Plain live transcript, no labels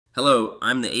Hello,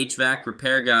 I'm the HVAC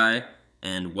repair guy,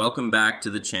 and welcome back to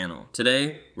the channel.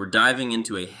 Today, we're diving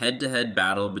into a head-to-head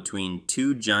battle between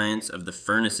two giants of the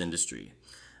furnace industry,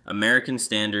 American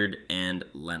Standard and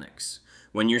Lennox.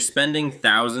 When you're spending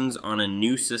thousands on a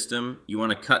new system, you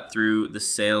want to cut through the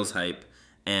sales hype,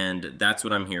 and that's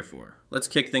what I'm here for. Let's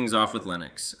kick things off with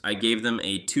Lennox. I gave them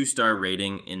a 2-star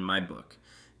rating in my book.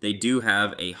 They do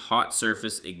have a hot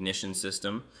surface ignition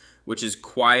system, which is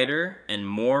quieter and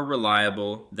more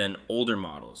reliable than older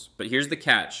models. But here's the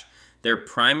catch. Their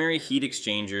primary heat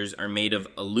exchangers are made of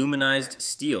aluminized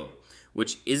steel,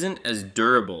 which isn't as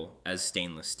durable as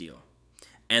stainless steel.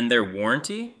 And their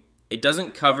warranty? It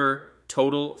doesn't cover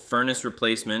total furnace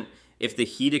replacement if the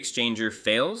heat exchanger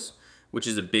fails, which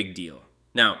is a big deal.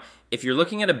 Now, if you're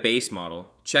looking at a base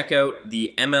model, check out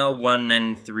the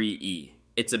ML193E.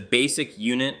 It's a basic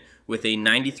unit with a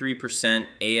 93%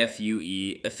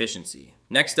 AFUE efficiency.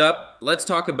 Next up, let's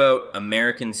talk about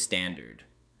American Standard.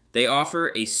 They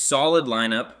offer a solid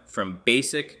lineup from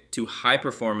basic to high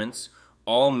performance,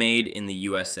 all made in the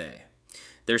USA.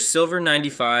 Their Silver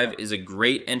 95 is a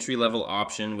great entry-level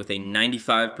option with a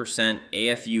 95%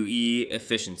 AFUE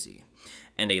efficiency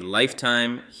and a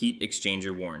lifetime heat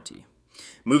exchanger warranty.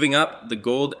 Moving up, the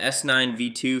Gold S9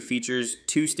 V2 features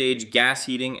 2-stage gas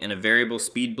heating and a variable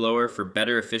speed blower for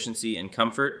better efficiency and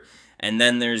comfort. And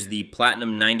then there's the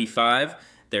Platinum 95,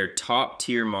 their top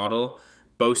tier model,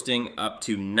 boasting up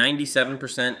to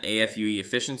 97% AFUE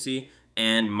efficiency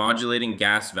and modulating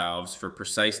gas valves for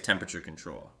precise temperature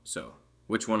control. So,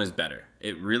 which one is better?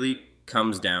 It really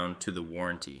comes down to the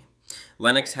warranty.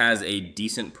 Lennox has a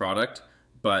decent product,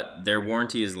 but their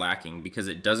warranty is lacking because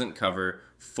it doesn't cover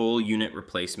full unit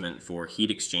replacement for heat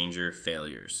exchanger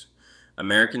failures.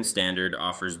 American Standard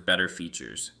offers better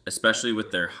features, especially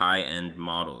with their high-end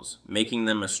models, making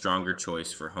them a stronger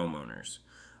choice for homeowners.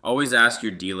 Always ask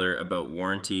your dealer about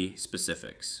warranty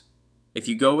specifics. If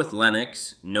you go with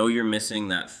Lennox, know you're missing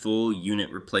that full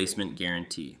unit replacement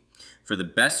guarantee. For the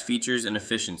best features and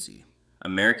efficiency,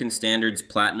 American Standard's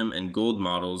Platinum and Gold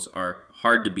models are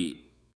hard to beat.